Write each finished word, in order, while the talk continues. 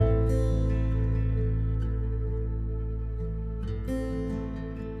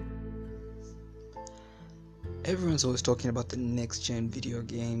Everyone's always talking about the next gen video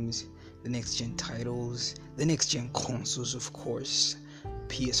games, the next gen titles, the next gen consoles, of course,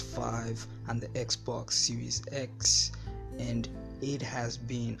 PS5 and the Xbox Series X, and it has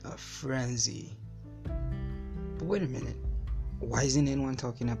been a frenzy. But wait a minute, why isn't anyone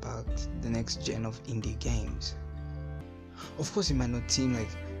talking about the next gen of indie games? Of course, it might not seem like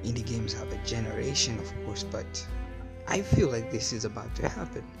indie games have a generation, of course, but I feel like this is about to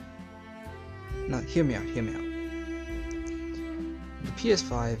happen. Now, hear me out. The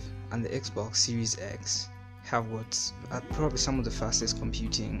PS5 and the Xbox Series X have what's probably some of the fastest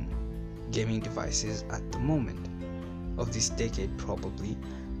computing gaming devices at the moment of this decade, probably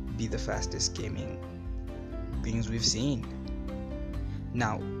be the fastest gaming things we've seen.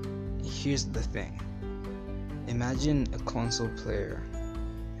 Now, here's the thing. Imagine a console player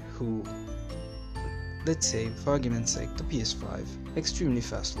who, let's say, for argument's sake, the PS5, extremely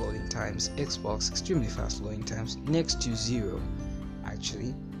fast loading times, Xbox, extremely fast loading times, next to zero,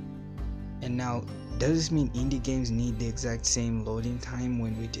 actually. And now, does this mean indie games need the exact same loading time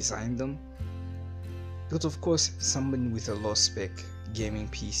when we design them? Because of course, somebody with a low spec gaming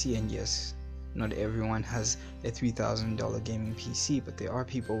PC, and yes, not everyone has a $3,000 gaming PC, but there are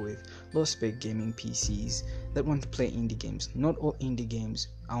people with low spec gaming PCs that want to play indie games. Not all indie games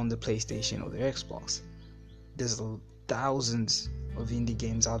are on the PlayStation or the Xbox. There's thousands of indie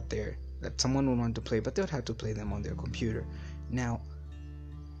games out there that someone would want to play, but they would have to play them on their computer. Now,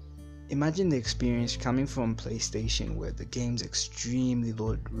 imagine the experience coming from PlayStation, where the games extremely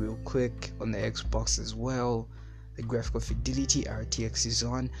load real quick, on the Xbox as well, the graphical fidelity, RTX is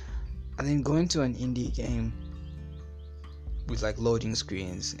on, and then going to an indie game with like loading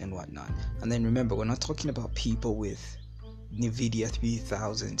screens and whatnot. And then remember, we're not talking about people with NVIDIA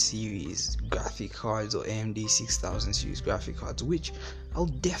 3000 series graphic cards or AMD 6000 series graphic cards, which I'll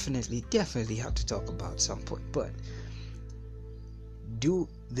definitely have to talk about at some point. But do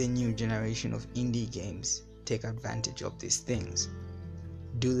the new generation of indie games take advantage of these things?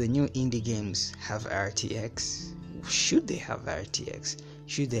 Do the new indie games have RTX? Should they have RTX?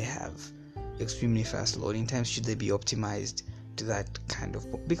 Should they have extremely fast loading times? Should they be optimized to that kind of...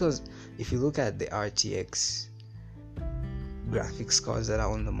 Because if you look at the RTX graphics cards that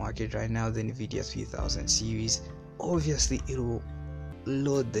are on the market right now, the NVIDIA 3000 series, obviously it will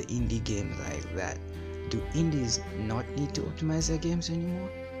load the indie games like that. Do indies not need to optimize their games anymore?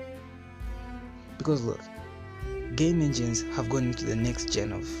 Because look, game engines have gone into the next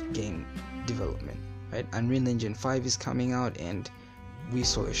gen of game development, right? Unreal Engine 5 is coming out, and we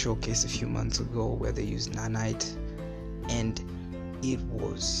saw a showcase a few months ago where they used Nanite, and it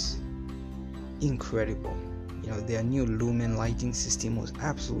was incredible. You know, their new Lumen lighting system was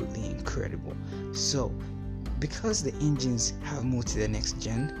absolutely incredible. So, because the engines have moved to the next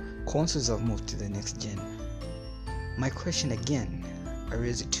gen, consoles have moved to the next gen, my question again, I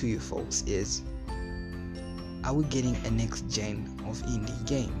raise it to you folks, is are we getting a next gen of indie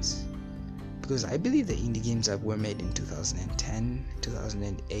games? Because I believe the indie games that were made in 2010,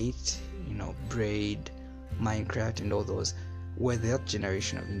 2008, Braid, Minecraft and all those were that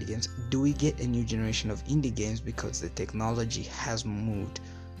generation of indie games. Do we get a new generation of indie games because the technology has moved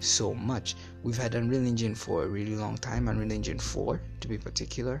so much? We've had Unreal Engine for a really long time. Unreal Engine 4, to be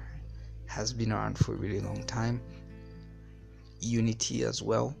particular, has been around for a really long time. Unity as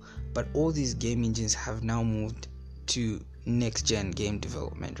well. But all these game engines have now moved to next gen game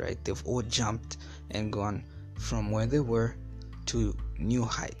development, right? They've all jumped and gone from where they were to new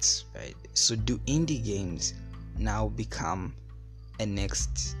heights, right? So do indie games now become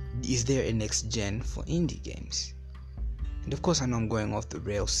is there a next gen for indie games? And of course, I know I'm going off the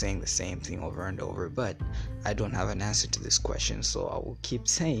rails saying the same thing over and over, but I don't have an answer to this question, so I will keep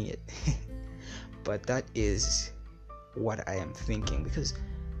saying it. But that is what I am thinking, because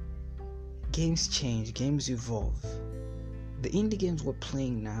games change, games evolve. The indie games we're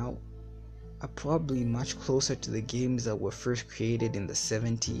playing now are probably much closer to the games that were first created in the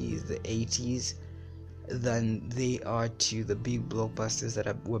 70s, the 80s, than they are to the big blockbusters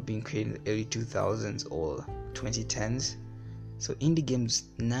that were being created in the early 2000s or 2010s. So indie games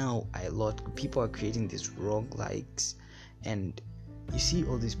now are a lot. People are creating these roguelikes, and you see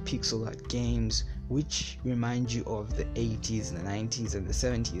all these pixel art games which remind you of the 80s, the 90s and the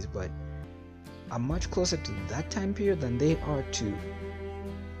 70s, but are much closer to that time period than they are to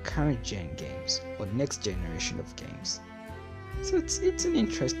current gen games or next generation of games. So it's an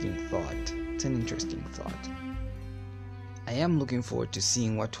interesting thought. I am looking forward to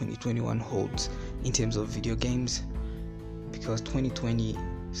seeing what 2021 holds in terms of video games, because 2020,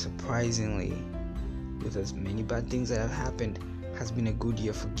 surprisingly, with as many bad things that have happened, has been a good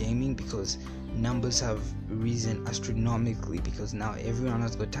year for gaming because numbers have risen astronomically, because now everyone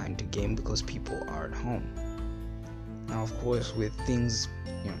has got time to game because people are at home. Now, of course, with things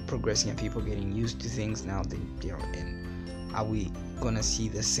progressing and people getting used to things now, and are we gonna see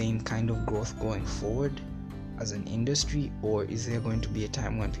the same kind of growth going forward as an industry, or is there going to be a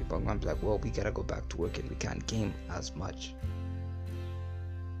time when people are going to be like, well, we gotta go back to work and we can't game as much?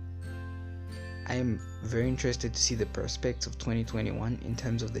 I am very interested to see the prospects of 2021 in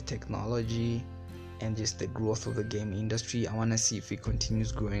terms of the technology and just the growth of the game industry. I want to see if it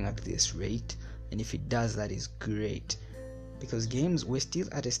continues growing at this rate, and if it does, that is great, because games, we're still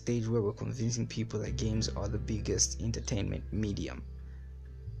at a stage where we're convincing people that games are the biggest entertainment medium.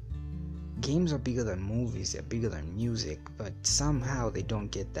 Games are bigger than movies, they're bigger than music, but somehow they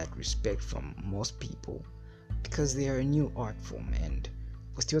don't get that respect from most people because they are a new art form, and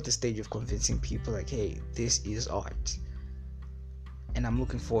we're still at the stage of convincing people like, hey, this is art. And I'm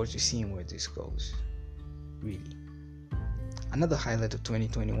looking forward to seeing where this goes, really. Another highlight of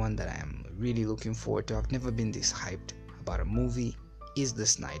 2021 that I am really looking forward to, I've never been this hyped about a movie, is the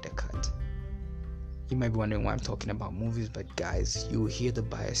Snyder Cut. You might be wondering why I'm talking about movies, but guys, you will hear the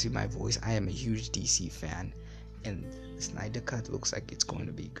bias in my voice. I am a huge DC fan, and the Snyder Cut looks like it's going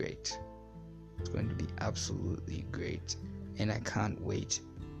to be great. It's going to be absolutely great, and I can't wait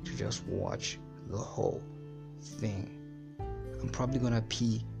to just watch the whole thing. I'm probably gonna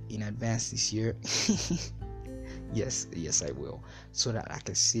pee in advance this year. yes I will, so that I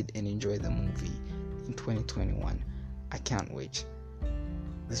can sit and enjoy the movie in 2021. I can't wait.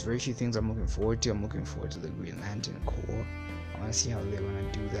 There's very few things I'm looking forward to. I'm looking forward to the Green Lantern Corps. I want to see how they're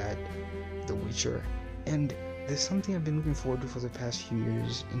gonna do that. The Witcher, and there's something I've been looking forward to for the past few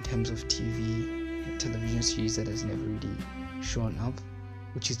years in terms of TV and television series that has never really shown up,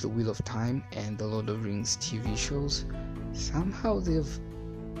 which is the Wheel of Time and the Lord of the Rings TV shows. Somehow they've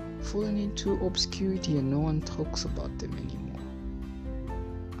fallen into obscurity and no one talks about them anymore.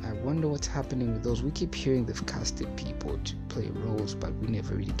 I wonder what's happening with those. We keep hearing they've casted people to play roles, but we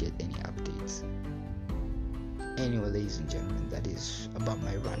never really get any updates. Anyway, ladies and gentlemen, that is about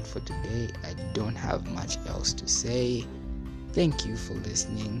my rant for today. I don't have much else to say. Thank you for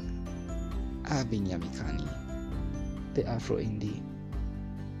listening. I've been Yamikani, the Afro Indie.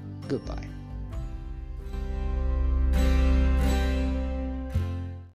 Goodbye.